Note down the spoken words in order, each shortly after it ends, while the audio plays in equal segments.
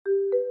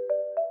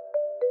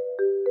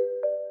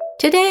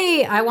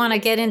Today, I want to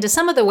get into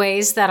some of the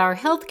ways that our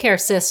healthcare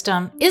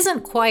system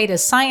isn't quite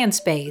as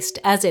science-based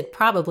as it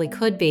probably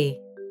could be.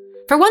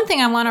 For one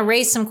thing, I want to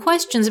raise some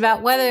questions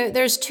about whether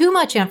there's too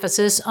much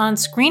emphasis on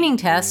screening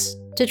tests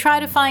to try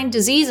to find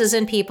diseases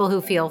in people who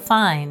feel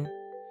fine.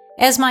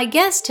 As my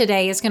guest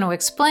today is going to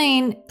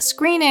explain,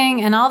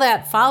 screening and all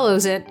that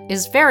follows it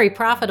is very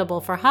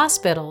profitable for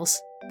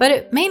hospitals, but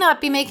it may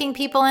not be making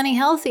people any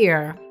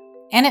healthier.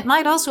 And it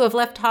might also have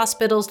left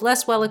hospitals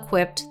less well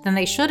equipped than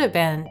they should have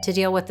been to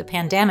deal with the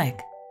pandemic.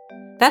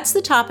 That's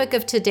the topic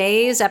of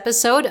today's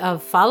episode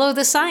of Follow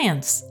the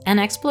Science, an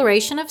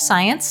exploration of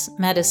science,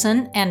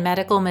 medicine, and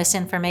medical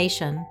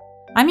misinformation.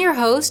 I'm your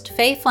host,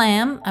 Faye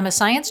Flam. I'm a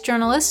science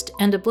journalist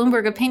and a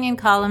Bloomberg opinion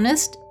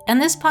columnist,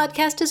 and this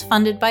podcast is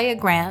funded by a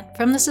grant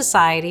from the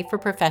Society for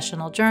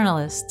Professional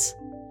Journalists.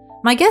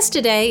 My guest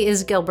today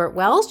is Gilbert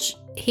Welch.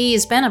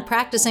 He's been a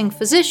practicing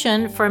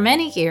physician for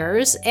many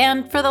years,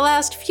 and for the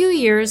last few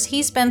years,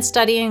 he's been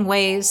studying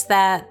ways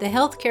that the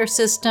healthcare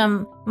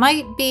system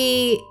might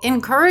be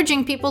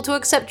encouraging people to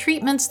accept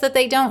treatments that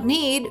they don't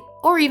need,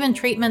 or even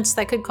treatments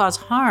that could cause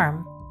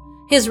harm.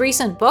 His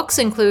recent books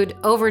include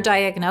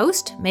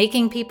Overdiagnosed,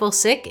 Making People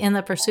Sick in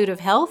the Pursuit of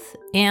Health,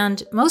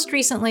 and most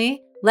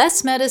recently,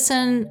 Less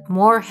Medicine,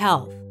 More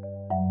Health.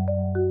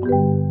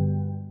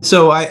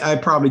 So I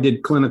probably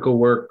did clinical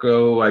work,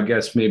 I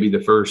guess maybe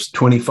the first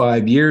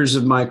 25 years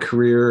of my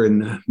career,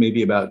 and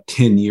maybe about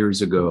 10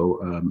 years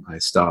ago, I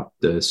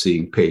stopped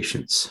seeing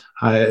patients.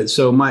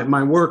 So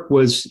my work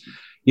was,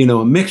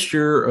 a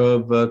mixture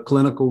of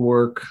clinical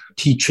work,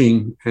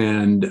 teaching,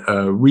 and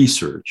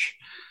research.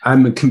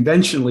 I'm a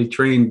conventionally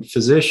trained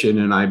physician,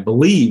 and I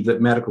believe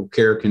that medical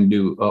care can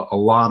do a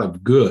lot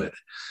of good,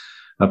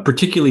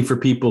 particularly for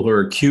people who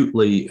are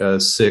acutely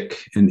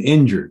sick and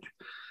injured.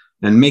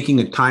 And making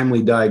a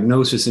timely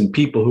diagnosis in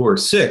people who are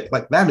sick,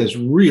 like that is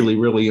really,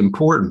 really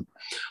important.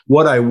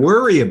 What I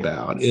worry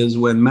about is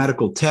when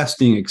medical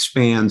testing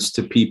expands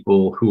to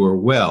people who are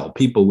well,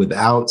 people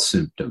without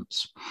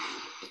symptoms.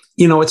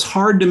 It's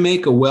hard to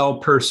make a well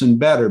person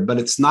better, but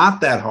it's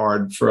not that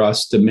hard for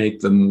us to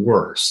make them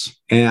worse.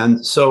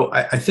 And so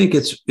I think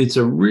it's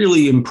a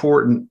really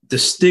important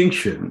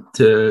distinction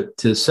to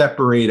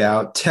separate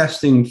out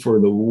testing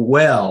for the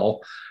well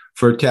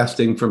for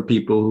testing from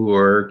people who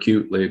are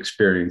acutely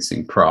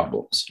experiencing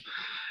problems.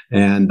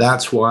 And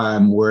that's why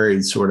I'm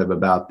worried sort of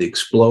about the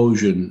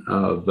explosion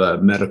of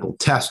medical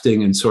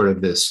testing and sort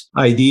of this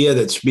idea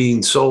that's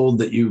being sold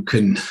that you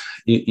can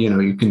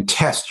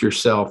test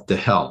yourself to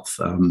health.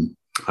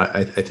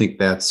 I think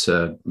that's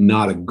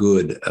not a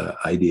good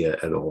idea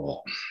at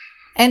all.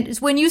 And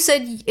when you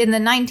said in the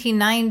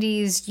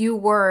 1990s you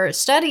were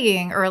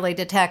studying early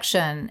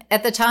detection,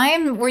 at the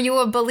time, were you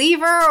a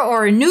believer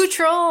or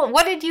neutral?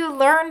 What did you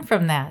learn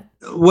from that?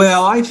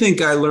 Well, I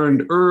think I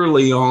learned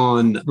early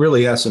on,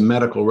 really as a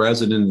medical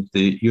resident at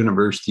the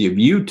University of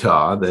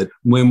Utah, that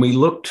when we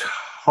looked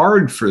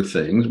hard for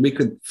things, we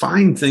could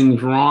find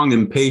things wrong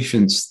in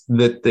patients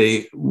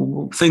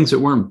things that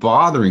weren't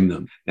bothering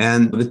them.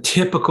 And the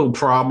typical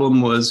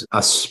problem was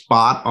a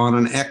spot on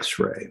an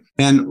X-ray.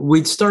 And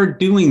we'd start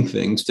doing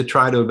things to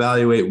try to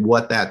evaluate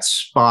what that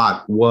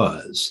spot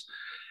was.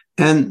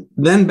 And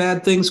then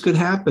bad things could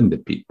happen to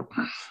people.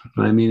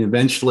 I mean,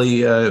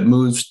 eventually it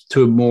moves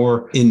to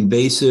more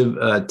invasive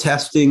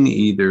testing,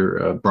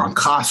 either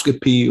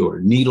bronchoscopy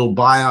or needle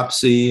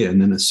biopsy.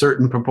 And then a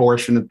certain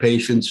proportion of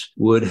patients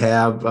would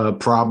have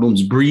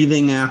problems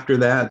breathing after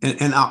that.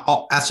 And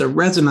as a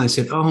resident, I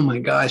said, oh my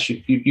gosh,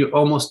 you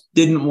almost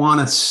didn't want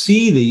to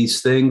see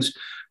these things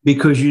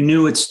because you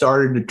knew it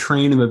started a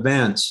train of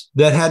events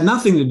that had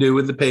nothing to do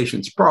with the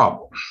patient's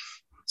problem.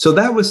 So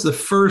that was the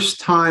first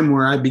time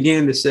where I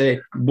began to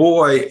say,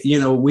 boy,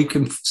 we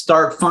can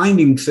start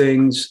finding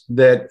things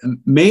that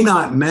may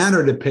not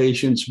matter to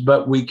patients,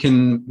 but we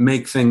can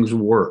make things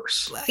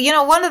worse.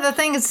 One of the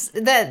things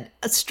that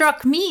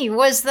struck me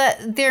was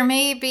that there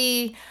may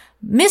be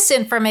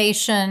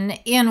misinformation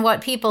in what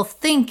people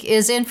think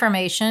is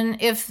information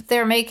if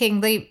they're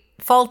making the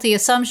faulty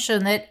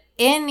assumption that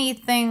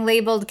anything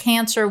labeled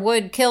cancer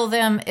would kill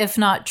them if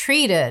not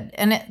treated.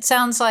 And it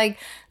sounds like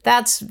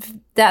that's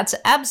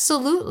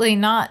absolutely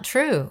not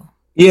true.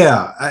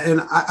 Yeah.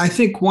 And I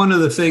think one of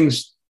the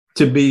things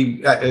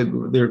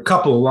there are a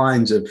couple of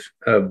lines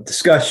of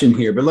discussion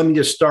here, but let me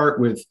just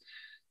start with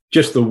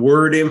just the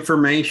word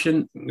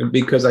information,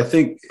 because I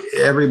think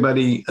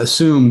everybody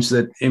assumes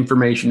that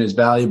information is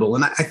valuable.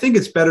 And I think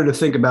it's better to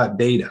think about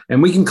data.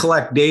 And we can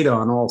collect data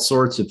on all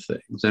sorts of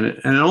things. And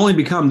it only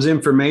becomes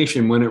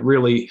information when it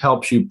really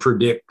helps you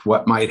predict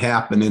what might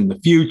happen in the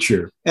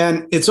future.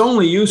 And it's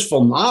only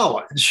useful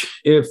knowledge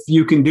if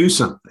you can do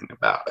something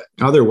about it.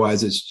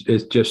 Otherwise,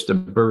 it's just a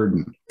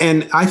burden.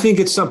 And I think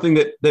it's something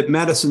that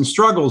medicine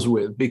struggles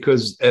with,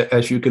 because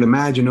as you can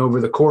imagine,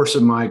 over the course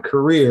of my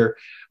career,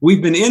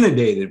 we've been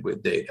inundated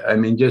with data. I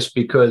mean, just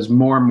because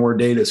more and more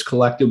data is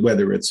collected,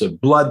 whether it's a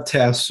blood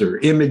tests or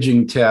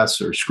imaging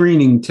tests or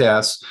screening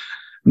tests,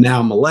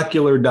 now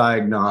molecular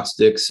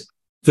diagnostics,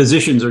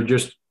 physicians are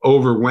just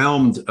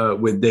overwhelmed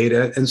with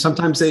data. And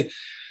sometimes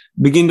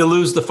begin to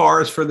lose the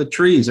forest for the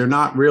trees. They're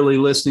not really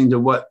listening to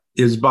what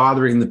is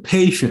bothering the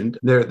patient.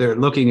 They're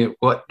looking at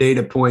what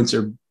data points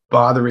are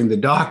bothering the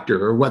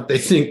doctor or what they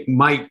think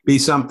might be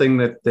something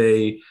that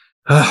they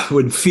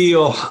would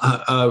feel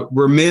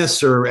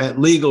remiss or at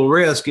legal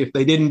risk if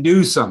they didn't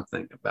do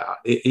something about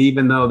it,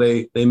 even though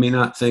they may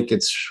not think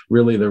it's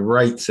really the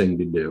right thing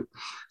to do.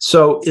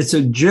 So it's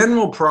a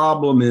general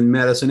problem in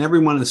medicine.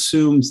 Everyone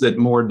assumes that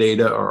more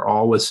data are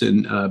always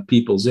in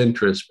people's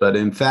interest, but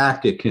in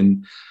fact, it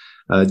can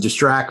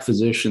distract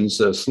physicians,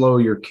 slow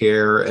your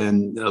care,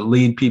 and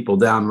lead people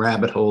down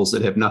rabbit holes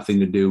that have nothing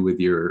to do with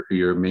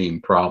your main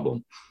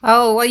problem.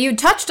 Oh, well, you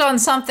touched on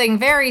something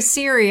very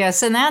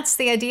serious, and that's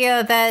the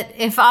idea that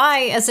if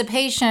I, as a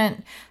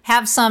patient,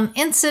 have some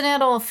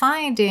incidental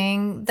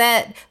finding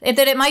that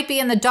it might be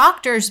in the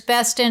doctor's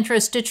best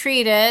interest to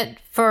treat it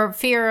for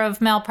fear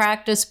of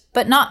malpractice,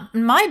 but not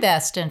in my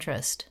best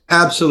interest.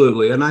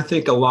 Absolutely. And I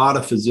think a lot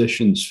of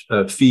physicians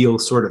feel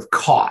sort of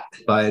caught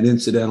by an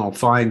incidental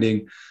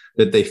finding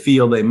that they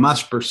feel they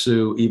must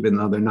pursue, even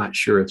though they're not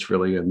sure it's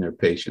really in their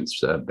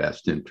patient's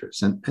best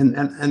interest.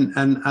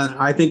 And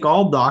I think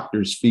all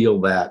doctors feel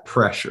that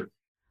pressure.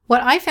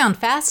 What I found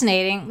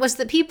fascinating was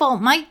that people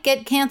might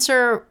get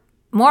cancer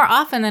more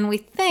often than we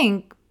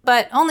think,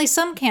 but only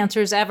some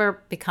cancers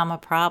ever become a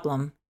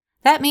problem.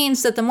 That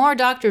means that the more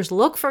doctors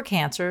look for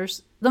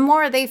cancers, the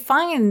more they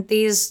find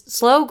these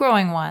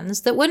slow-growing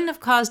ones that wouldn't have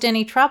caused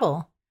any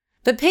trouble.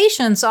 But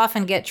patients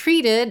often get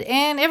treated,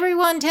 and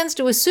everyone tends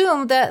to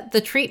assume that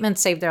the treatment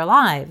saved their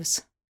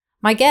lives.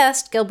 My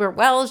guest, Gilbert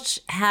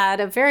Welch, had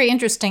a very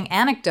interesting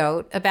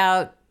anecdote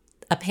about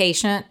a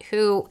patient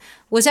who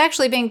was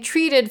actually being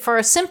treated for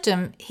a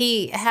symptom.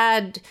 He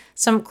had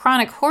some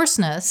chronic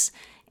hoarseness,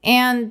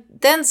 and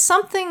then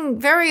something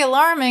very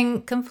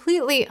alarming,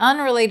 completely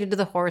unrelated to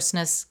the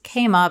hoarseness,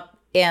 came up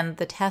in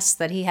the tests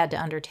that he had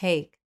to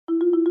undertake.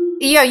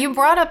 Yeah, you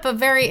brought up a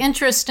very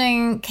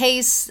interesting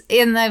case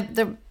in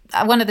the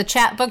one of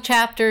the book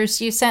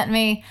chapters you sent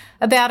me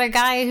about a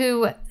guy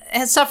who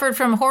had suffered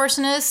from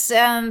hoarseness,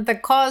 and the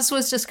cause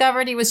was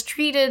discovered. He was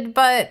treated,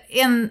 but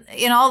in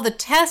all the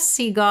tests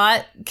he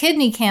got,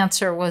 kidney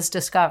cancer was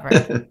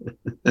discovered.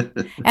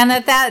 And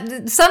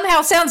that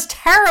somehow sounds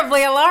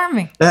terribly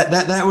alarming.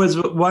 That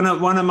was one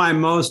of my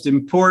most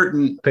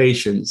important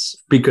patients,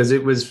 because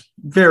it was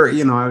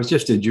very, I was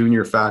just a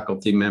junior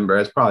faculty member. I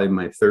was probably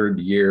my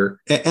third year,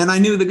 and I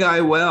knew the guy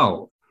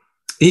well.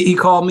 He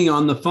called me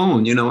on the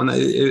phone, and one of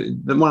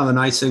the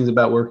nice things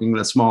about working in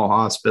a small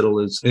hospital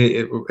is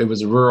it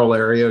was a rural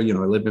area.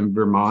 I live in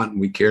Vermont, and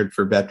we cared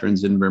for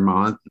veterans in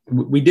Vermont.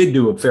 We did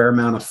do a fair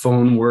amount of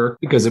phone work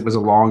because it was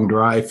a long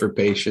drive for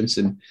patients.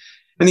 And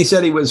he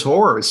said he was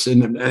hoarse,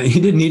 and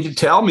he didn't need to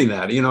tell me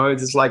that.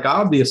 It's like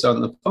obvious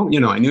on the phone.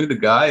 I knew the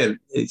guy, and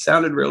it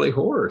sounded really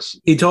hoarse.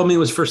 He told me it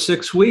was for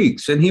 6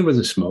 weeks, and he was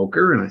a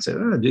smoker. And I said,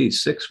 oh,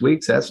 geez, 6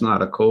 weeks, that's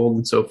not a cold,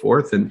 and so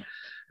forth. And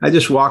I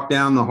just walked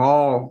down the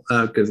hall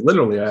because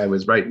literally I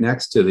was right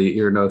next to the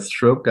ear, nose,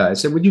 throat guy. I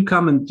said, would you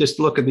come and just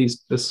look at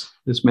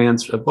this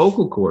man's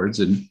vocal cords?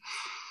 And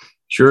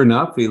sure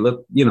enough, he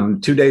looked, 2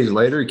 days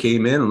later, he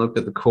came in and looked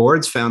at the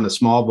cords, found a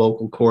small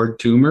vocal cord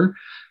tumor.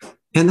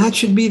 And that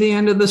should be the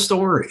end of the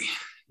story.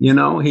 He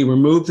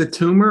removed the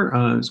tumor.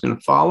 I was going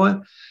to follow it.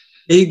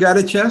 He got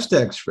a chest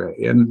x-ray,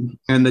 and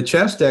the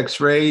chest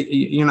x-ray,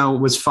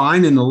 was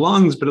fine in the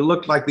lungs, but it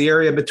looked like the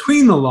area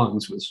between the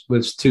lungs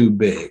was too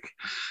big.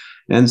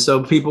 And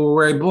so people were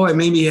worried, boy,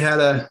 maybe he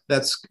had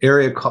that's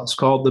area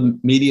called the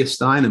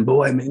mediastinum.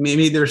 Boy,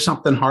 maybe there's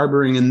something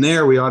harboring in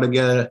there. We ought to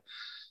get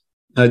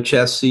a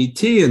chest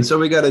CT. And so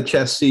we got a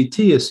chest CT,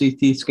 a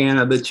CT scan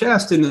of the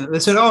chest. And they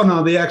said, oh,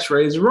 no, the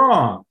x-ray is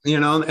wrong,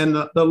 and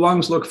the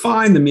lungs look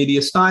fine. The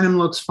mediastinum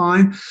looks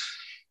fine.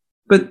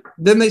 But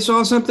then they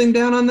saw something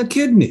down on the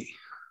kidney.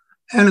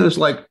 And it was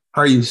like,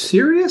 are you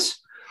serious?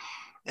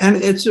 And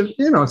it's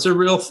a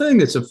real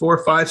thing. It's a 4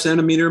 or 5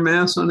 centimeter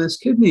mass on his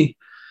kidney.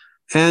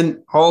 And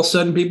all of a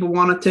sudden, people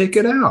want to take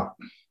it out.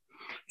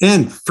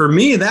 And for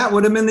me, that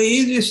would have been the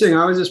easiest thing.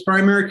 I was his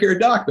primary care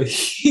doc, but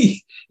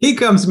he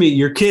comes to me,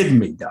 you're kidding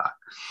me, doc.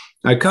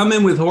 I come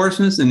in with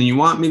hoarseness, and you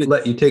want me to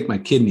let you take my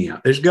kidney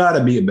out. There's got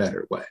to be a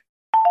better way.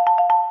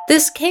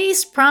 This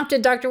case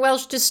prompted Dr.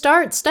 Welch to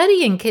start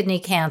studying kidney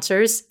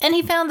cancers, and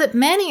he found that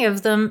many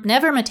of them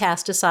never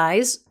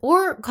metastasize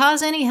or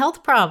cause any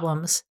health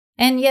problems.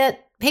 And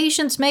yet,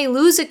 patients may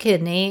lose a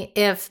kidney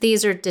if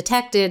these are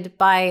detected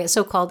by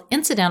so-called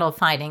incidental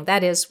finding.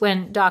 That is,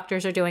 when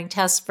doctors are doing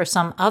tests for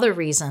some other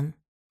reason.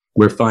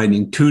 We're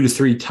finding 2 to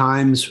 3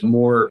 times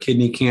more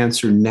kidney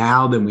cancer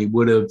now than we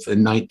would have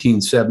in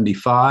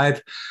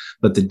 1975.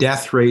 But the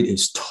death rate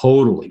is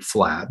totally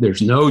flat.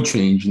 There's no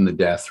change in the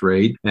death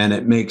rate. And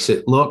it makes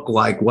it look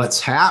like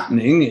what's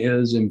happening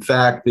is, in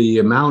fact, the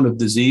amount of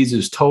disease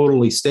is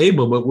totally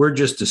stable, but we're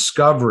just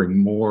discovering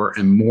more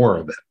and more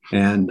of it.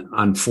 And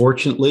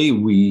unfortunately,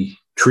 we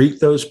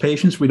treat those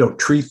patients. We don't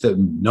treat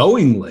them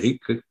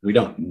knowingly. We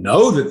don't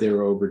know that they're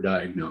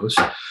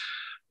overdiagnosed,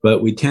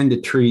 but we tend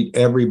to treat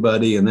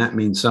everybody. And that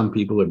means some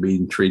people are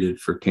being treated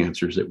for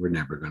cancers that were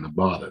never going to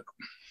bother them.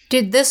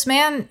 Did this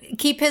man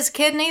keep his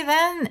kidney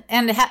then?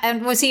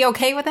 And was he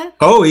okay with it?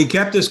 Oh, he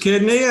kept his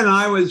kidney, and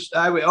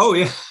oh,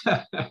 yeah.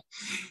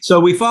 So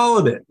we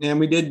followed it,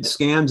 and we did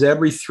scans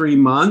every 3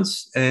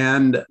 months.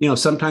 And,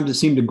 sometimes it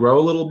seemed to grow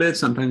a little bit,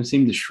 sometimes it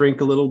seemed to shrink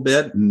a little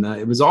bit. And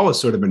it was always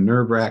sort of a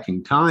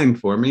nerve-wracking time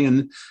for me.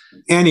 And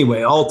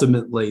anyway,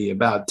 ultimately,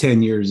 about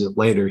 10 years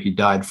later, he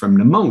died from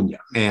pneumonia.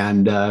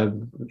 And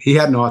he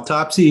had an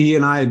autopsy. He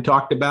and I had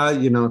talked about,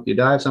 if you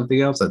die of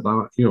something else, if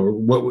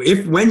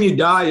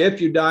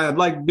you die, I'd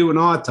like to do an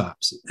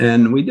autopsy.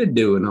 And we did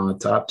do an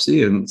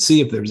autopsy and see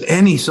if there's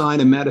any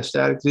sign of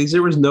metastatic disease.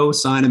 There was no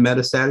sign of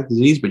metastatic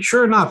disease, but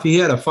sure enough, he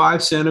had a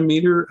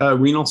 5-centimeter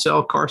renal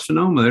cell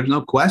carcinoma. There's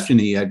no question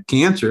he had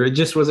cancer. It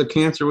just was a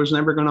cancer was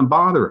never going to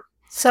bother him.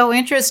 So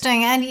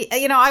interesting. And,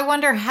 I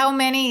wonder how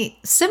many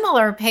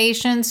similar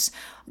patients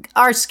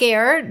are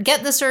scared,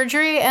 get the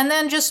surgery, and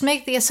then just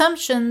make the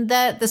assumption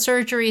that the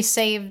surgery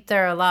saved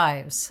their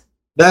lives.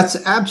 That's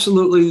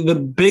absolutely the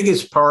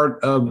biggest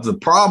part of the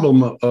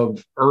problem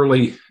of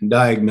early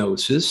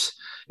diagnosis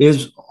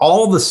is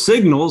all the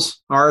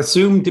signals are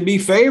assumed to be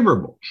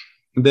favorable.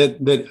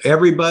 That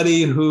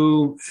everybody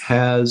who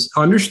has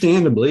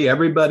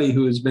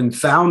been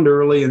found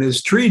early and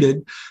is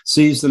treated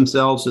sees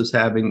themselves as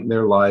having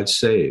their lives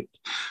saved.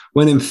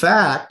 When in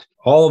fact,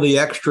 all the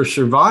extra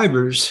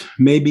survivors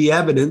may be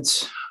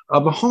evidence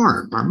of a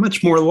harm, are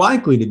much more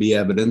likely to be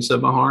evidence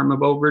of a harm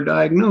of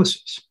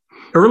overdiagnosis.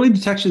 Early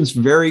detection is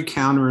very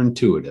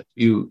counterintuitive.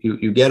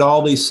 You get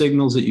all these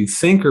signals that you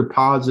think are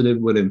positive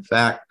when in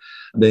fact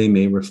they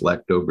may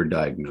reflect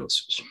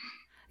overdiagnosis.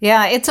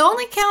 Yeah, it's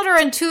only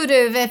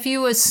counterintuitive if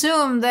you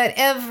assume that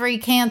every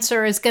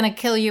cancer is going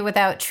to kill you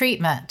without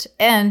treatment.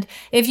 And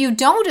if you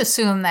don't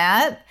assume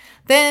that,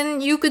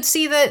 then you could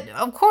see that,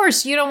 of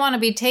course, you don't want to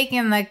be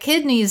taking the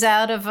kidneys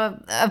out of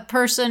a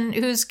person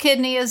whose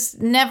kidney is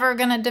never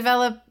going to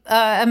develop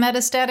a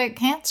metastatic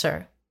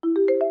cancer.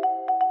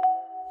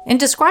 In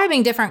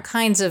describing different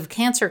kinds of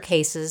cancer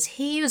cases,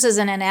 he uses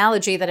an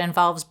analogy that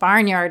involves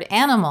barnyard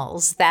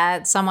animals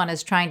that someone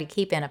is trying to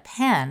keep in a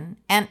pen.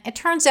 And it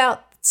turns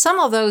out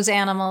some of those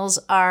animals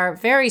are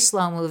very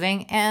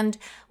slow-moving and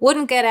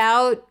wouldn't get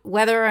out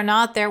whether or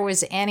not there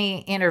was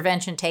any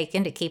intervention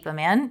taken to keep them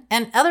in.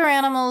 And other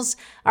animals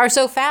are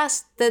so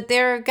fast that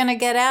they're going to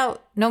get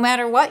out no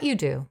matter what you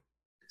do.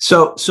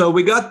 So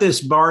we got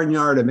this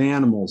barnyard of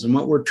animals, and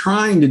what we're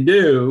trying to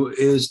do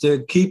is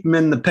to keep them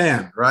in the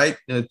pen, right?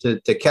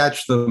 To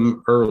catch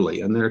them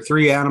early. And there are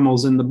 3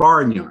 animals in the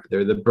barnyard.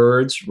 They're the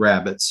birds,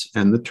 rabbits,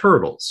 and the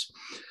turtles.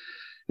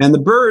 And the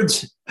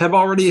birds have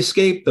already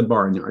escaped the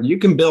barnyard. You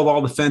can build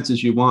all the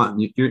fences you want.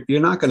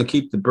 You're not going to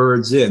keep the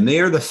birds in. They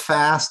are the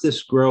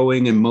fastest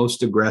growing and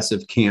most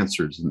aggressive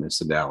cancers in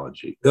this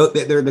analogy.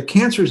 They're the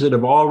cancers that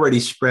have already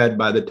spread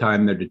by the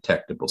time they're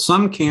detectable.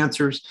 Some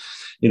cancers,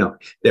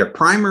 their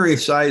primary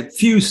site,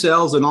 few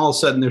cells, and all of a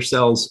sudden there's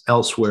cells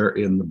elsewhere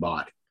in the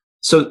body.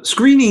 So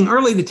screening,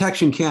 early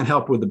detection can't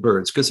help with the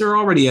birds because they're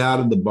already out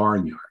of the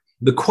barnyard.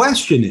 The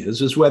question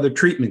is whether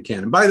treatment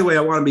can. And by the way,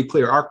 I want to be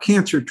clear, our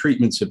cancer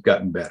treatments have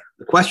gotten better.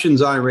 The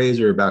questions I raise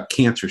are about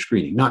cancer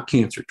screening, not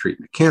cancer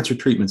treatment. Cancer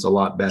treatment's a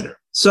lot better.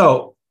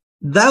 So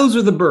those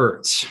are the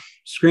birds.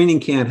 Screening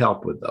can't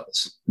help with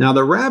those. Now,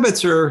 the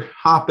rabbits are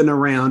hopping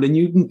around, and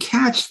you can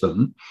catch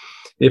them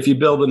if you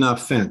build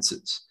enough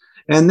fences.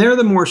 And they're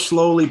the more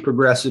slowly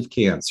progressive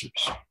cancers.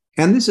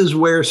 And this is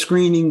where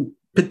screening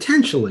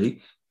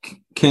potentially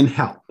can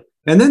help.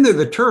 And then there are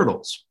the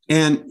turtles.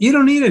 And you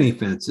don't need any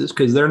fences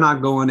because they're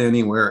not going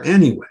anywhere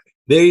anyway.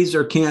 These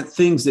are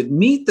things that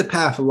meet the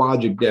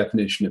pathologic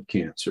definition of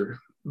cancer,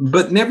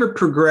 but never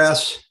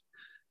progress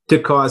to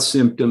cause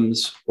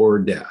symptoms or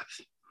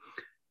death.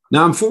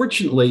 Now,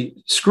 unfortunately,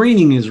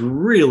 screening is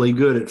really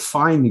good at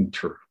finding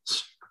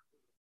turtles,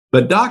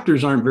 but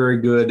doctors aren't very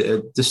good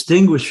at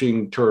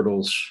distinguishing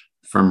turtles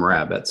from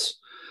rabbits.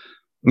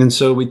 And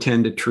so we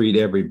tend to treat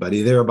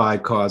everybody, thereby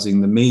causing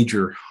the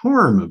major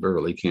harm of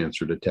early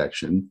cancer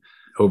detection,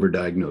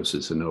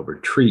 overdiagnosis and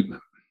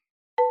overtreatment.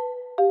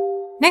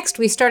 Next,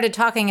 we started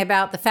talking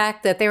about the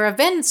fact that there have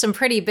been some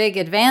pretty big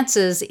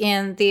advances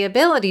in the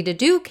ability to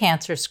do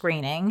cancer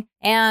screening.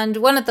 And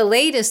one of the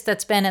latest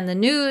that's been in the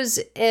news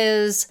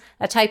is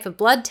a type of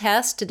blood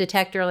test to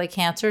detect early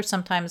cancer,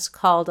 sometimes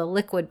called a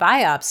liquid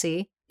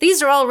biopsy.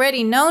 These are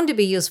already known to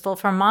be useful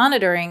for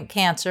monitoring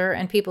cancer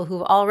in people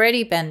who've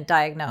already been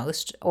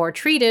diagnosed or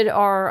treated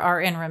or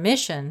are in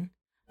remission.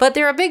 But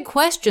there are big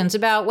questions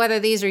about whether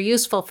these are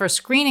useful for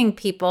screening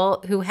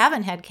people who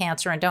haven't had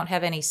cancer and don't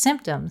have any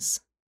symptoms.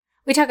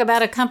 We talk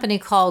about a company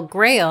called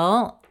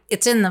Grail.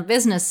 It's in the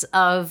business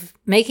of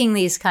making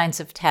these kinds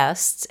of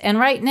tests. And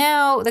right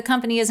now, the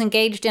company is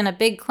engaged in a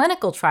big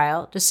clinical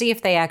trial to see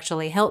if they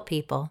actually help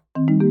people.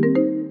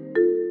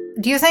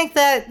 Do you think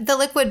that the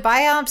liquid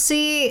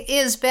biopsy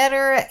is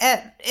better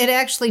at it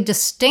actually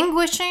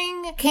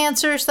distinguishing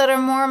cancers that are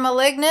more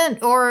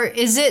malignant, or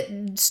is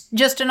it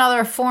just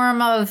another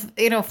form of,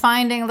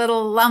 finding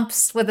little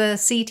lumps with a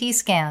CT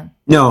scan?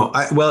 No,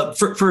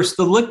 first,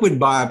 the liquid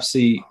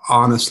biopsy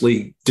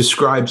honestly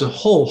describes a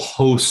whole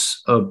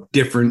host of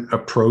different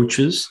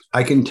approaches.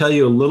 I can tell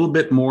you a little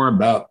bit more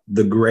about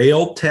the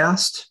GRAIL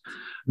test,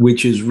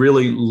 which is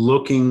really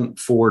looking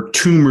for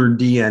tumor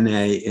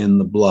DNA in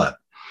the blood.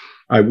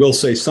 I will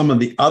say some of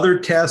the other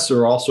tests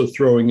are also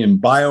throwing in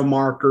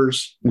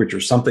biomarkers, which are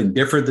something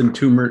different than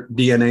tumor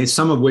DNA,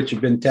 some of which have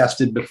been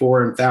tested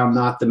before and found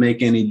not to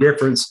make any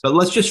difference. But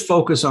let's just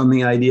focus on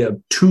the idea of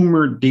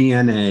tumor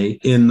DNA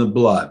in the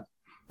blood.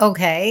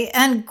 Okay.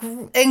 And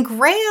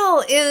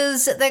GRAIL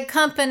is the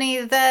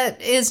company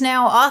that is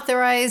now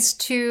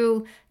authorized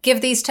to give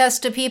these tests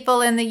to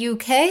people in the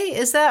UK.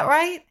 Is that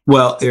right?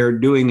 Well, they're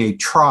doing a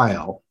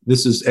trial.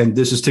 This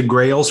is to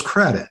GRAIL's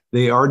credit.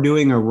 They are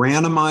doing a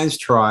randomized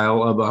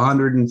trial of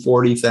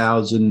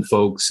 140,000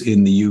 folks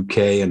in the UK,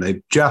 and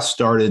they've just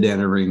started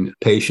entering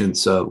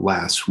patients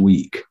last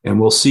week. And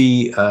we'll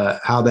see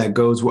how that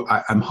goes.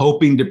 I'm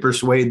hoping to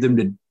persuade them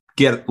to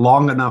get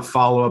long enough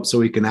follow-up so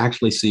we can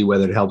actually see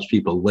whether it helps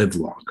people live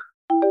longer.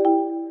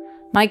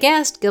 My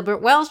guest,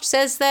 Gilbert Welch,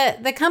 says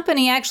that the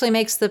company actually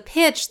makes the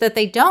pitch that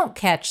they don't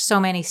catch so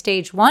many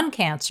stage 1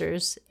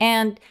 cancers,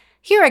 and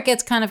here it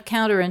gets kind of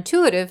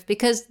counterintuitive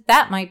because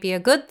that might be a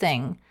good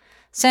thing,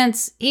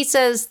 since he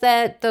says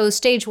that those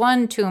stage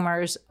 1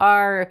 tumors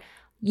are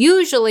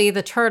usually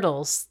the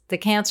turtles, the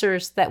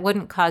cancers that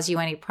wouldn't cause you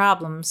any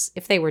problems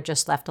if they were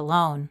just left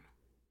alone.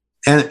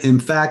 And in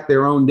fact,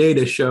 their own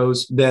data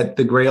shows that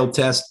the GRAIL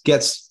test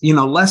gets,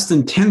 less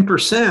than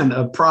 10%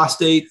 of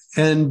prostate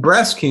and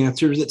breast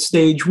cancers at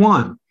stage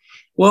 1.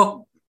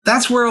 Well,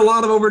 that's where a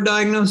lot of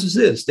overdiagnosis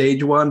is.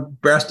 Stage 1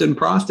 breast and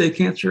prostate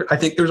cancer. I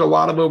think there's a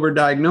lot of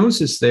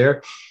overdiagnosis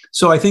there.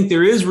 So I think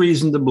there is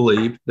reason to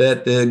believe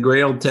that the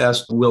GRAIL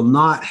test will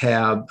not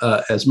have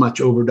as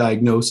much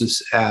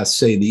overdiagnosis as,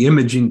 say, the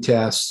imaging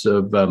tests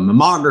of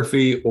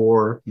mammography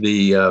or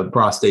the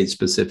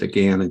prostate-specific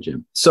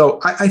antigen. So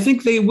I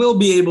think they will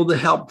be able to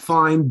help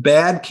find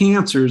bad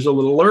cancers a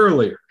little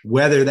earlier.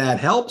 Whether that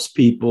helps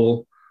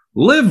people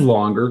live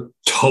longer,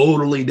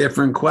 totally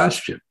different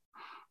question.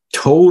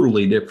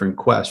 Totally different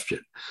question.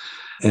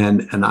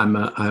 And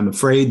I'm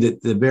afraid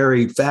that the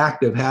very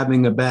fact of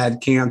having a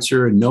bad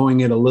cancer and knowing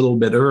it a little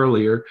bit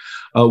earlier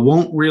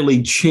won't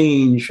really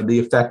change the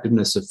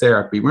effectiveness of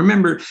therapy.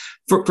 Remember,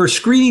 for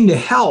screening to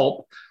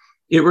help,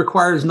 it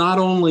requires not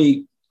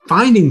only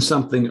finding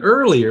something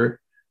earlier,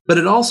 but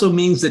it also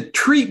means that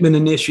treatment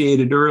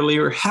initiated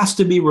earlier has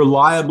to be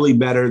reliably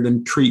better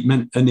than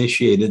treatment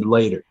initiated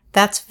later.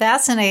 That's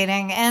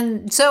fascinating.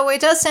 And so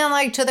it does sound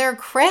like, to their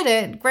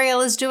credit,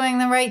 GRAIL is doing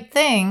the right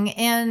thing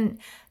in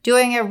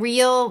doing a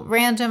real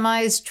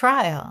randomized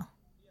trial.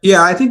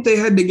 Yeah, I think they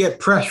had to get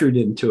pressured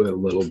into it a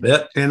little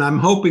bit. And I'm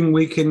hoping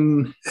we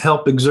can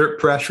help exert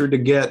pressure to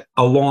get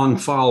a long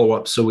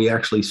follow-up so we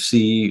actually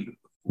see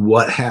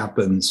what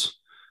happens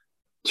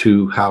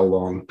to how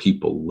long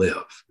people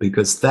live,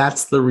 because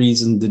that's the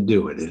reason to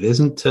do it. It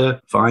isn't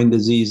to find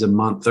disease a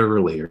month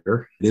earlier.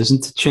 It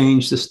isn't to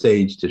change the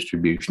stage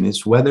distribution.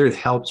 It's whether it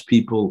helps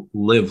people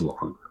live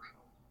longer.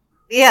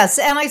 Yes,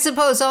 and I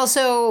suppose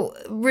also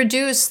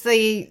reduce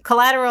the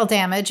collateral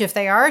damage if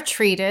they are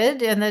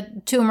treated and the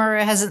tumor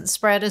hasn't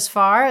spread as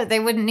far.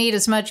 They wouldn't need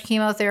as much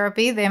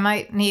chemotherapy. They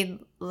might need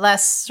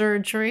less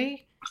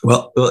surgery.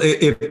 Well,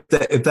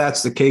 if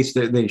that's the case,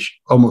 they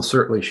almost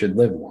certainly should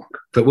live longer.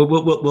 But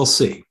we'll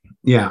see.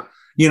 Yeah.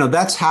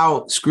 That's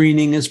how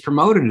screening is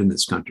promoted in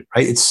this country,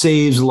 right? It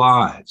saves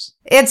lives.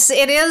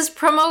 It is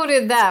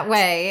promoted that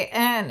way.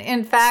 And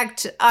in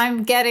fact,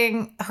 I'm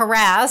getting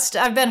harassed.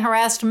 I've been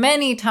harassed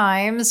many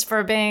times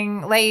for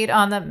being late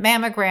on the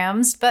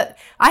mammograms, but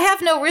I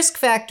have no risk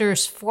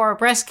factors for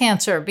breast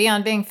cancer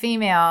beyond being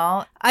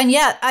female. And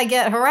yet I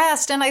get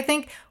harassed, and I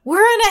think we're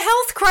in a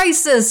health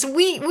crisis.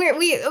 We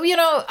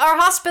our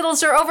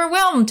hospitals are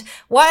overwhelmed.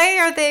 Why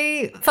are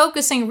they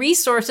focusing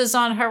resources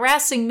on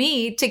harassing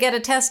me to get a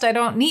test I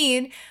don't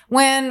need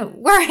when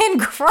we're in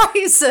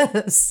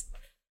crisis?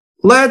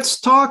 Let's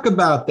talk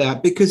about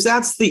that, because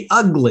that's the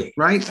ugly,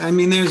 right? I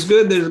mean, there's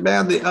good, there's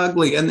bad, the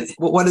ugly. And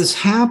what has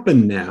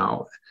happened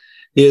now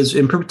is,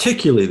 in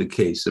particularly the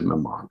case of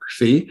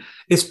mammography,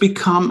 it's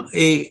become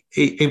a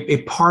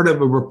part of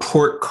a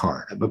report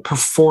card, of a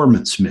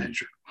performance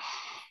measure.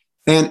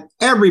 And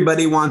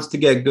everybody wants to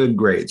get good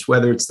grades,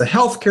 whether it's the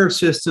healthcare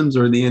systems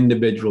or the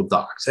individual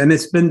docs. And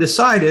it's been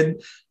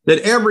decided that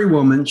every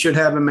woman should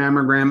have a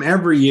mammogram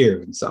every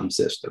year in some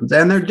systems.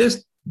 And they're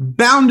just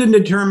bound and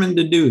determined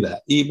to do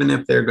that, even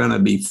if they're going to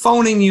be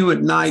phoning you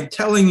at night,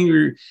 telling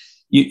you,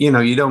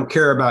 you don't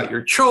care about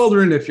your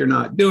children if you're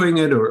not doing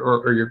it,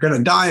 or you're going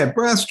to die of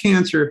breast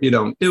cancer if you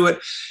don't do it.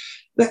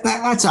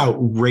 That's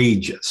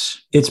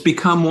outrageous. It's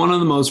become one of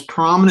the most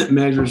prominent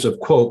measures of,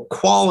 quote,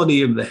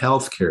 quality of the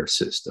healthcare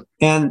system.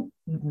 And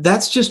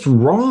that's just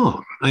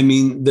wrong. I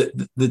mean,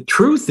 the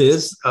truth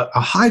is a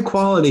high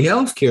quality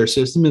healthcare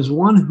system is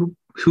one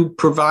who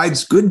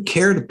provides good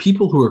care to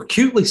people who are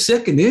acutely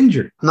sick and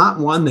injured, not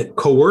one that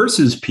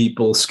coerces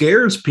people,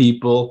 scares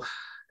people,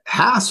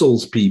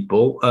 hassles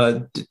people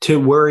to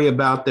worry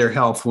about their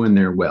health when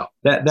they're well.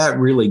 That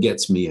really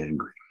gets me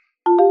angry.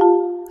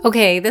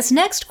 Okay, this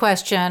next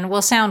question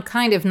will sound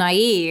kind of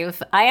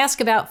naive. I ask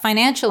about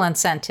financial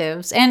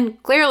incentives,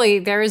 and clearly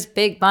there is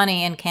big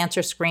money in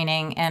cancer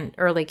screening and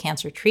early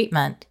cancer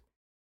treatment.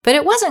 But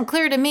it wasn't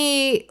clear to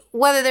me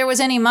whether there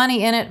was any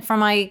money in it for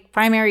my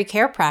primary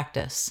care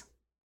practice.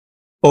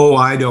 Oh,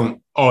 I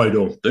don't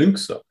think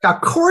so.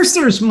 Of course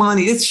there's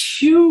money. It's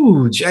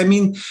huge. I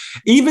mean,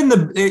 even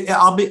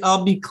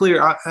I'll be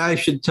clear. I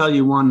should tell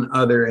you one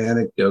other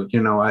anecdote.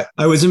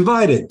 I was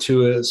invited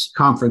to a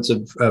conference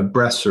of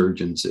breast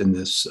surgeons in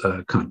this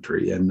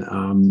country. And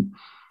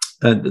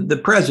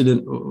the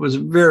president was a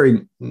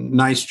very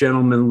nice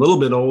gentleman, a little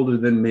bit older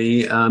than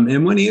me.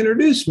 And when he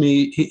introduced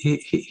me,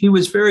 he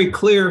was very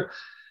clear.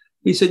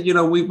 He said,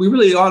 we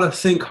really ought to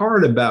think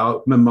hard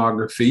about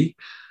mammography.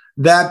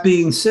 That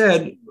being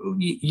said,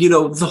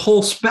 the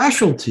whole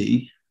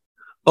specialty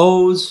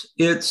owes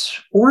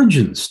its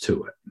origins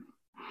to it,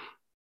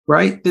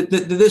 right?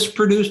 This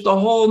produced a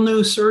whole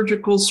new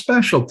surgical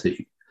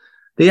specialty,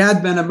 the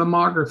advent of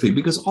mammography,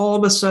 because all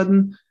of a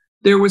sudden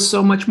there was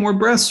so much more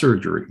breast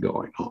surgery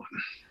going on.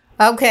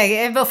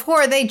 Okay, and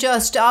before they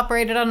just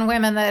operated on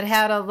women that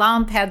had a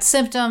lump, had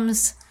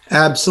symptoms.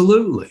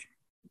 Absolutely.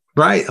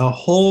 Right. A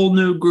whole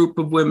new group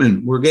of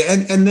women were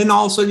getting, and then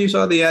all of a sudden you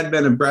saw the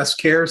advent of breast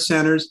care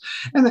centers,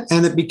 and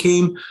it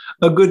became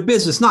a good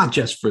business, not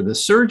just for the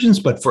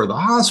surgeons, but for the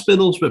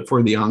hospitals, but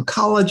for the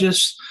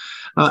oncologists,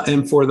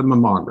 and for the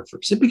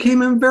mammographers. It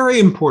became a very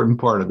important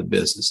part of the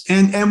business.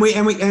 And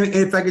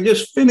if I could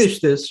just finish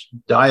this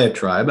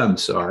diatribe, I'm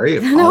sorry,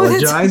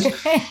 apologize,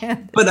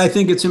 but I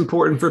think it's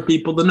important for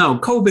people to know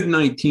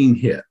COVID-19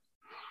 hit.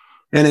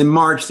 And in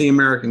March, the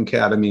American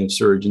Academy of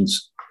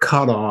Surgeons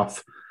cut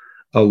off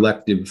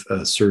elective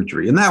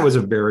surgery. And that was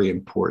a very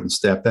important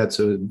step. That's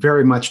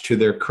very much to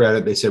their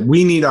credit. They said,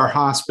 we need our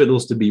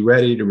hospitals to be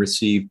ready to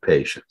receive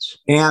patients.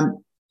 And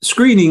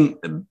screening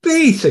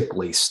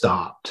basically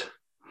stopped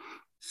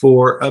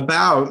for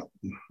about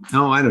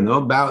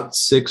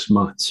 6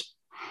 months.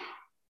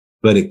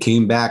 But it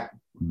came back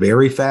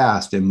very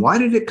fast. And why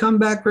did it come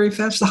back very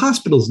fast? The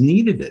hospitals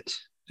needed it.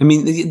 I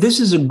mean,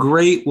 this is a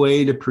great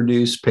way to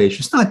produce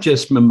patients, not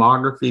just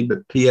mammography,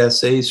 but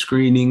PSA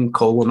screening,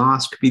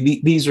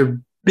 colonoscopy. These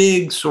are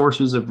big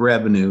sources of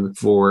revenue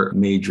for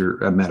major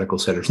medical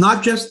centers,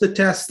 not just the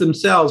tests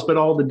themselves, but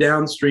all the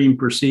downstream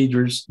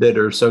procedures that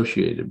are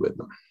associated with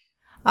them.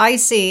 I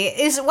see.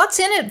 What's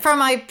in it for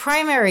my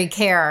primary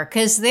care?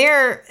 Because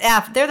they're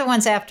the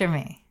ones after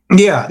me.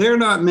 Yeah, they're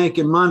not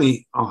making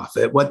money off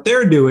it. What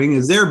they're doing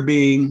is they're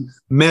being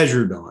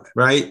measured on it,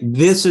 right?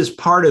 This is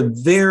part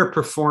of their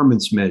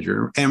performance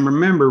measure. And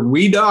remember,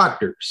 we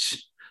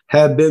doctors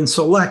have been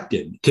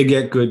selected to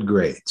get good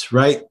grades,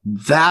 right?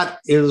 That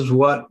is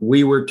what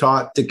we were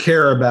taught to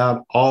care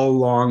about all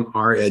along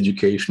our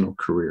educational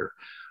career.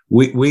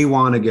 We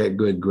want to get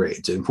good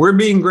grades. If we're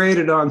being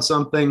graded on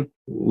something,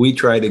 we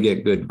try to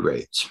get good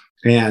grades.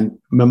 And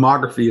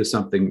mammography is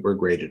something we're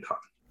graded on.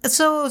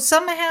 So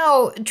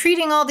somehow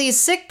treating all these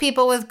sick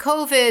people with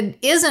COVID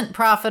isn't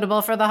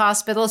profitable for the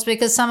hospitals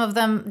because some of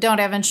them don't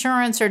have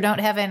insurance or don't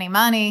have any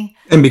money.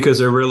 And because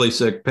they're really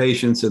sick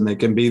patients and they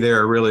can be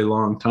there a really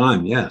long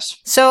time,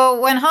 yes.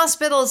 So when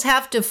hospitals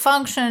have to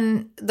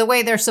function the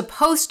way they're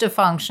supposed to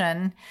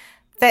function,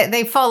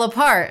 they fall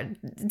apart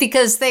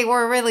because they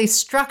were really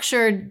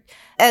structured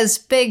as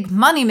big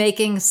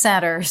money-making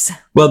centers.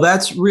 Well,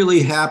 that's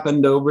really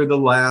happened over the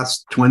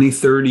last 20,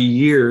 30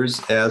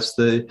 years as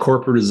the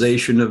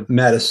corporatization of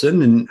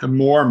medicine, and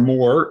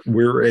more,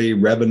 we're a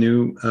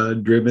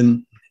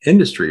revenue-driven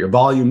industry, a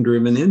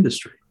volume-driven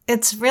industry.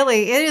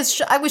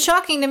 It was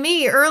shocking to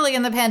me early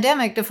in the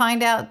pandemic to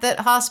find out that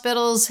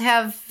hospitals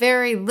have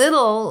very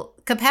little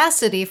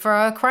capacity for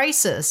a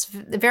crisis,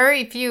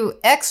 very few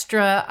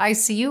extra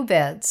ICU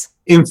beds.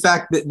 In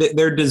fact,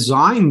 they're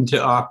designed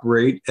to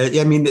operate.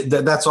 I mean,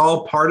 that's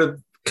all part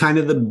of kind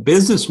of the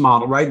business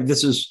model, right?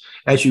 This is,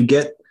 as you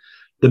get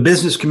the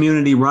business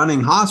community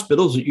running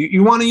hospitals,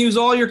 you want to use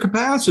all your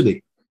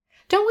capacity.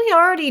 Don't we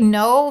already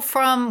know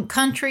from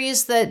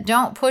countries that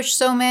don't push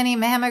so many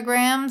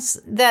mammograms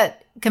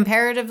that,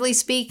 comparatively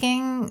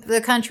speaking,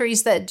 the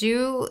countries that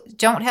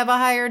don't have a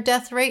higher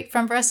death rate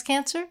from breast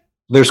cancer?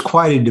 There's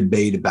quite a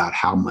debate about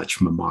how much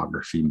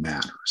mammography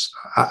matters.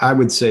 I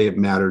would say it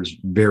matters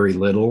very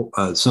little.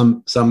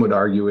 Some would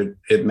argue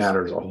it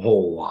matters a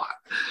whole lot.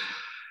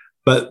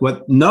 But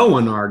what no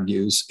one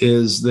argues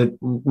is that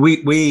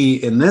we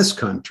in this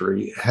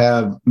country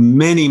have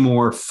many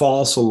more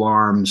false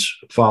alarms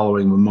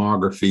following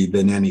mammography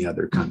than any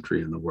other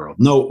country in the world.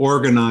 No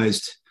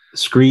organized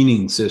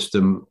screening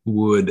system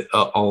would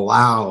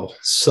allow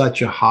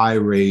such a high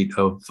rate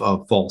of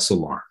false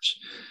alarms.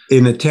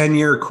 In a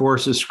 10-year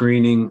course of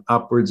screening,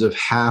 upwards of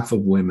half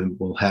of women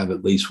will have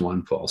at least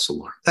one false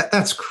alarm.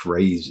 That's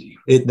crazy.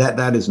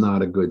 That is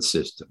not a good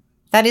system.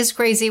 That is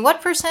crazy.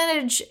 What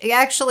percentage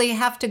actually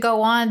have to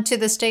go on to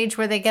the stage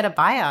where they get a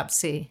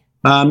biopsy?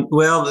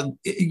 Well,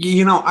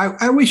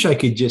 I wish I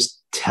could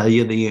just tell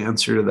you the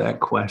answer to that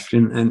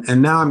question.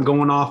 And now I'm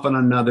going off on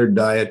another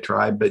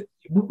diatribe, but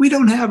we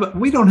don't have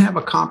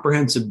a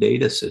comprehensive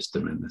data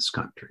system in this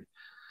country.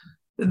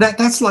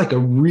 That's like a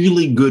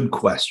really good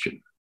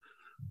question.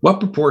 What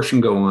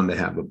proportion go on to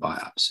have a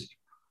biopsy?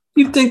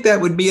 You'd think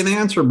that would be an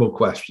answerable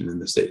question in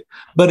the state,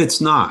 but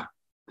it's not,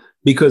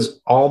 because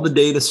all the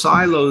data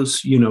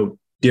silos,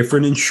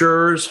 different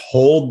insurers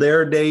hold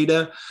their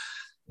data.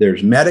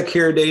 There's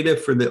Medicare data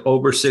for the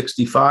over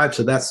 65.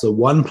 So that's the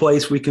one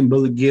place we can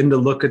begin to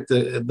look at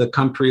the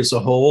country as a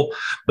whole.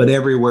 But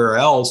everywhere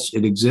else,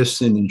 it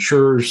exists in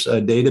insurers'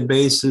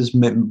 databases.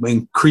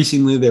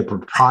 Increasingly, they're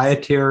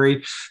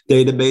proprietary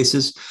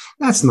databases.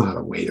 That's not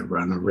a way to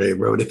run a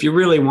railroad. If you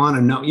really want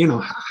to know,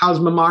 how's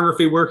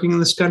mammography working in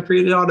this country,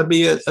 it ought to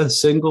be a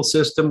single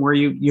system where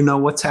you know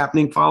what's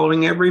happening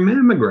following every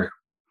mammogram.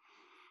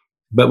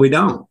 But we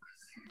don't.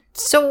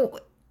 So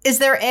is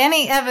there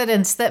any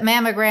evidence that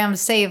mammograms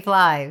save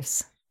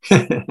lives?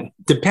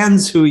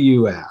 Depends who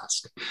you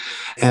ask.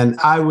 And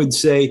I would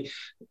say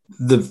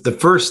the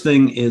first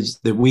thing is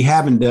that we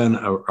haven't done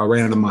a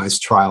randomized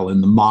trial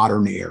in the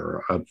modern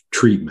era of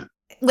treatment.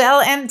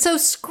 Well, and so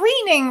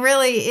screening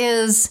really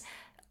is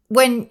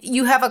when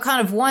you have a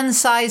kind of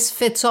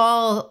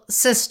one-size-fits-all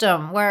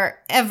system where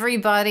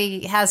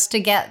everybody has to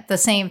get the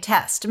same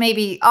test.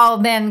 Maybe all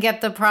men get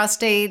the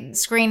prostate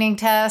screening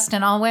test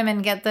and all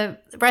women get the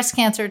breast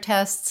cancer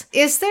tests.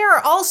 Is there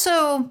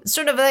also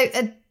sort of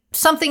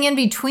something in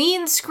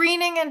between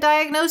screening and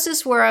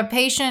diagnosis where a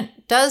patient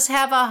does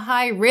have a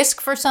high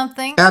risk for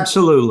something?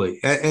 Absolutely.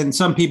 And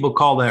some people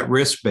call that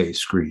risk-based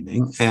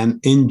screening.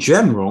 And in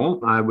general,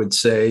 I would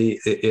say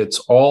it's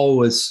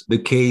always the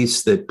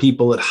case that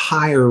people at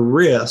higher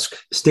risk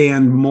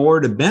stand more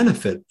to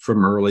benefit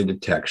from early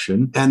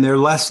detection, and they're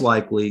less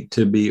likely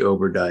to be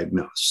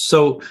overdiagnosed.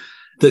 So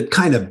the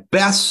kind of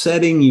best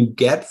setting you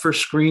get for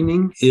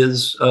screening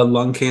is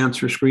lung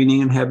cancer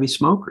screening in heavy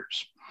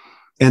smokers.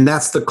 And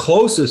that's the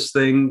closest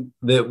thing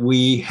that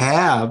we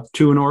have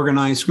to an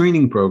organized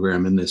screening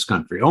program in this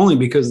country, only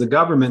because the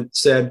government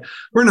said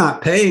we're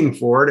not paying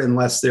for it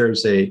unless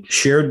there's a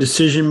shared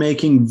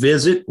decision-making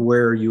visit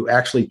where you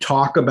actually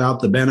talk about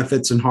the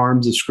benefits and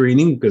harms of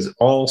screening, because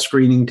all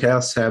screening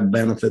tests have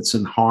benefits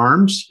and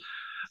harms.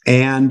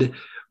 And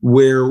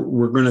where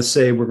we're going to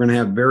say we're going to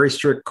have very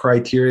strict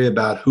criteria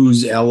about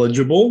who's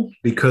eligible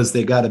because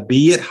they got to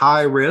be at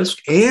high risk.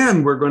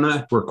 And we're going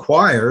to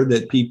require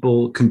that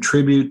people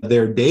contribute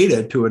their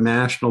data to a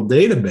national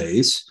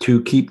database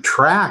to keep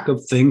track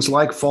of things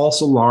like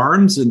false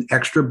alarms and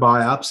extra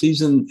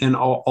biopsies and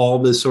all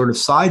this sort of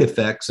side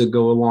effects that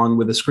go along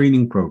with a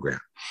screening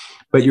program.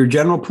 But your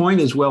general point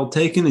is well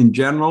taken. In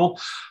general,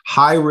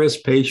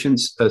 high-risk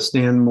patients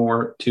stand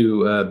more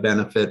to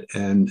benefit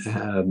and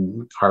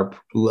are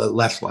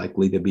less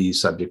likely to be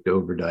subject to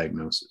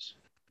overdiagnosis.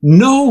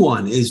 No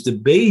one is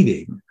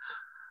debating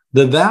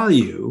the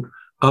value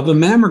of a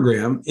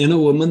mammogram in a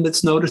woman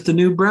that's noticed a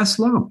new breast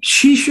lump.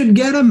 She should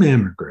get a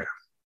mammogram.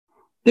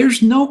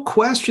 There's no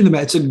question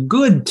about it. It's a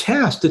good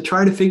test to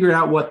try to figure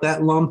out what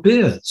that lump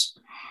is.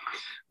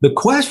 The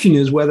question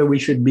is whether we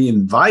should be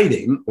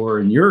inviting,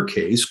 or in your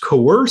case,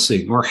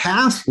 coercing or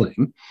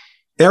hassling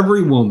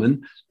every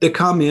woman to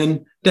come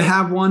in to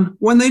have one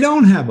when they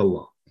don't have a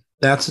lump.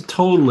 That's a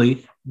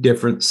totally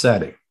different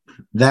setting.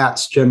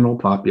 That's general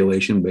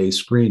population-based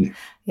screening.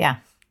 Yeah,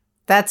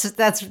 that's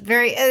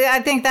very,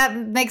 I think that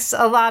makes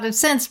a lot of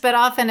sense, but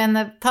often in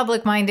the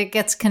public mind, it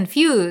gets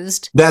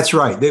confused. That's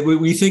right.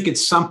 We think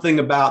it's something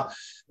about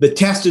the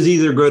test is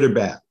either good or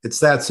bad. It's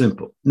that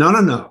simple.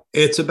 No.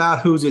 It's about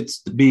who's it's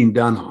being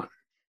done on.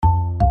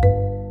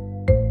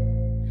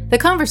 The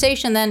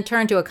conversation then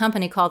turned to a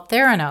company called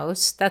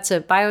Theranos. That's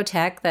a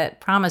biotech that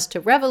promised to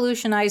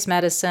revolutionize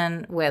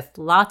medicine with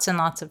lots and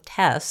lots of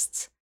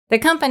tests. The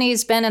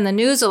company's been in the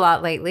news a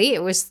lot lately.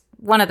 It was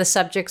one of the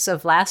subjects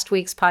of last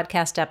week's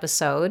podcast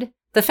episode.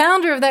 The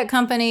founder of that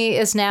company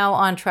is now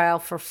on trial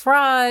for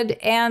fraud,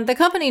 and the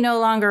company no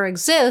longer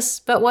exists,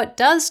 but what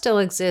does still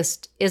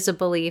exist is a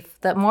belief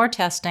that more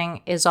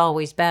testing is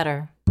always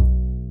better.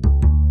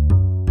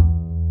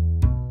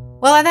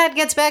 Well, and that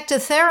gets back to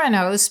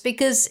Theranos,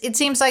 because it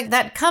seems like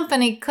that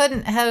company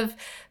couldn't have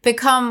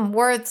become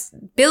worth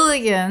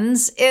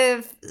billions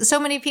if so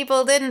many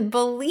people didn't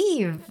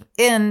believe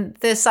in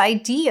this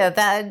idea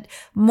that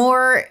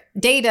more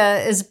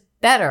data is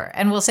better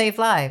and will save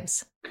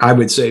lives. I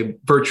would say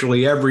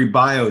virtually every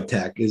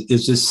biotech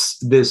is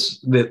just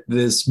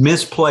this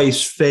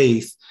misplaced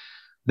faith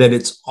that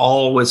it's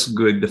always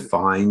good to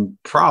find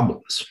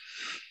problems,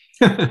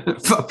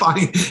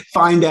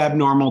 find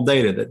abnormal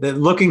data, that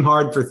looking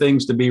hard for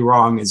things to be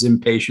wrong is in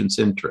patients'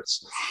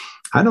 interests.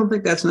 I don't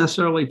think that's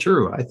necessarily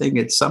true. I think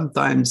it's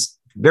sometimes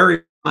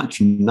very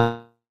much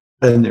not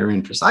in their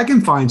interest. I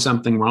can find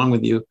something wrong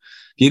with you. If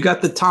you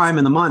got the time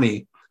and the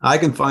money, I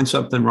can find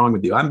something wrong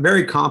with you. I'm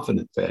very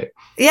confident, Faye.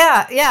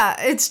 Yeah,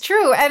 it's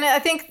true. And I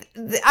think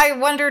I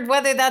wondered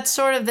whether that's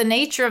sort of the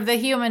nature of the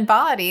human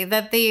body,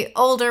 that the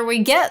older we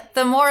get,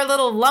 the more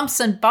little lumps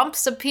and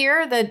bumps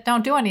appear that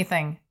don't do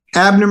anything.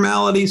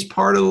 Abnormality is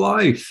part of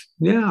life.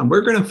 Yeah,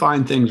 we're going to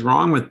find things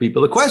wrong with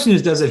people. The question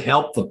is, does it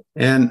help them?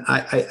 And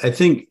I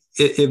think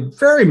it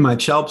very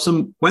much helps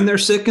them when they're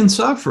sick and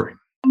suffering.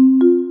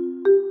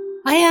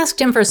 I asked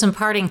him for some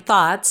parting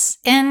thoughts,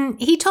 and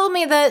he told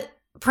me that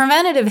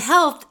preventative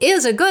health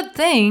is a good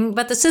thing,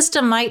 but the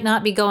system might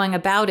not be going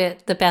about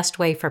it the best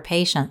way for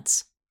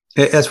patients.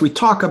 As we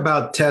talk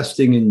about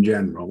testing in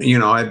general,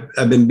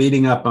 I've been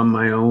beating up on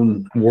my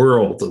own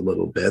world a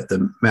little bit,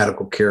 the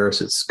medical care.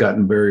 It's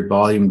gotten very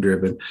volume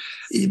driven.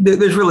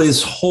 There's really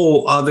this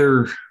whole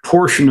other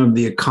portion of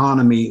the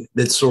economy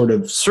that's sort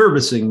of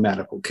servicing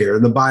medical care,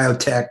 the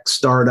biotech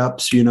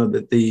startups,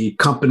 that the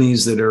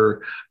companies that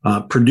are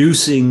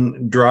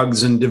producing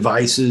drugs and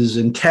devices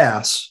and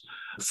tests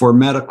for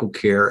medical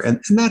care. And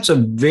that's a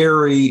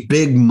very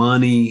big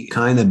money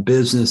kind of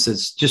business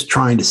that's just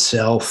trying to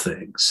sell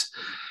things.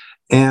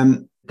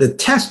 And the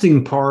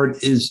testing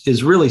part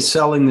is really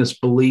selling this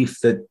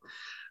belief that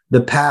the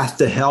path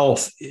to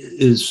health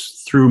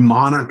is through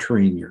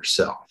monitoring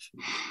yourself,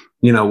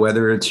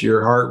 whether it's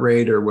your heart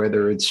rate or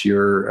whether it's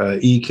your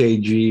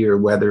EKG or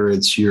whether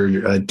it's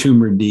your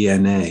tumor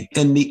DNA.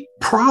 And the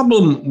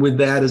problem with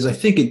that is I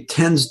think it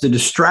tends to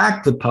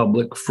distract the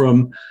public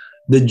from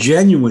the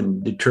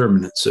genuine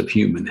determinants of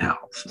human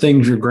health,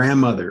 things your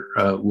grandmother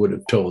would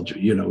have told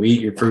you,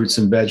 eat your fruits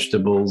and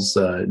vegetables,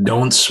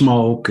 don't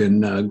smoke,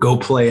 and go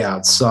play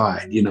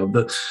outside.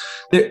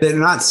 They're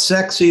not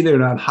sexy, they're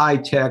not high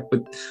tech,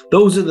 but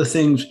those are the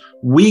things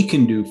we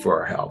can do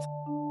for our health.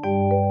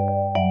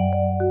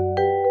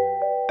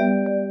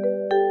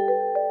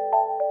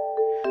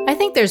 I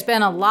think there's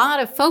been a lot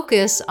of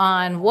focus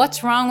on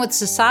what's wrong with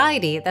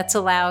society that's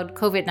allowed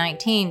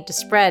COVID-19 to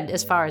spread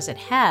as far as it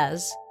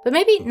has, but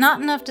maybe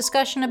not enough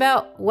discussion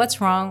about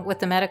what's wrong with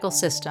the medical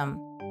system.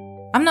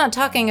 I'm not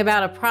talking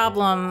about a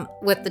problem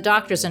with the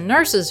doctors and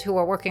nurses who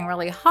are working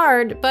really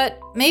hard, but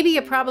maybe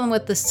a problem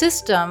with the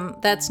system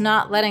that's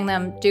not letting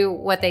them do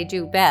what they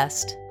do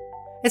best.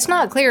 It's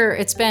not clear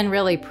it's been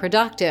really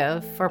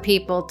productive for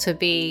people to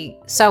be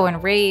so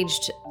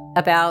enraged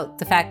about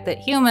the fact that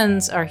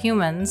humans are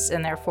humans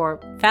and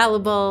therefore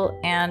fallible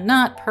and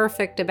not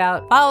perfect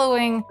about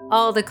following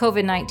all the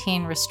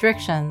COVID-19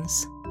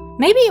 restrictions.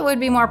 Maybe it would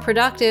be more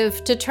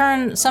productive to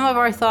turn some of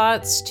our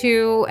thoughts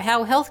to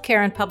how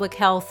healthcare and public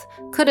health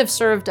could have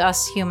served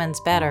us humans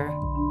better.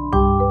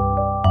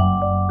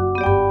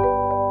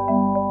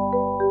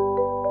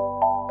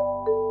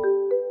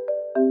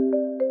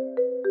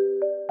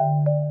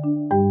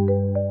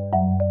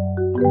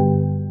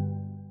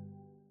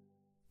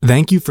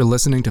 Thank you for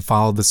listening to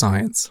Follow the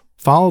Science.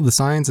 Follow the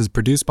Science is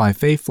produced by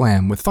Faye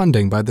Flam with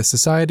funding by the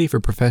Society for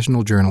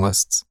Professional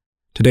Journalists.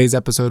 Today's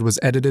episode was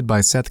edited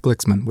by Seth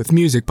Glicksman with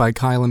music by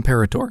Kyle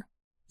Imperator.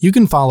 You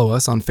can follow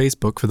us on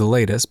Facebook for the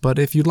latest, but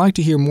if you'd like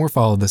to hear more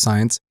Follow the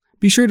Science,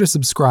 be sure to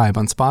subscribe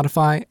on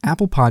Spotify,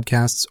 Apple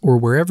Podcasts, or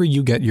wherever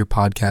you get your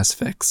podcast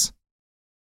fix.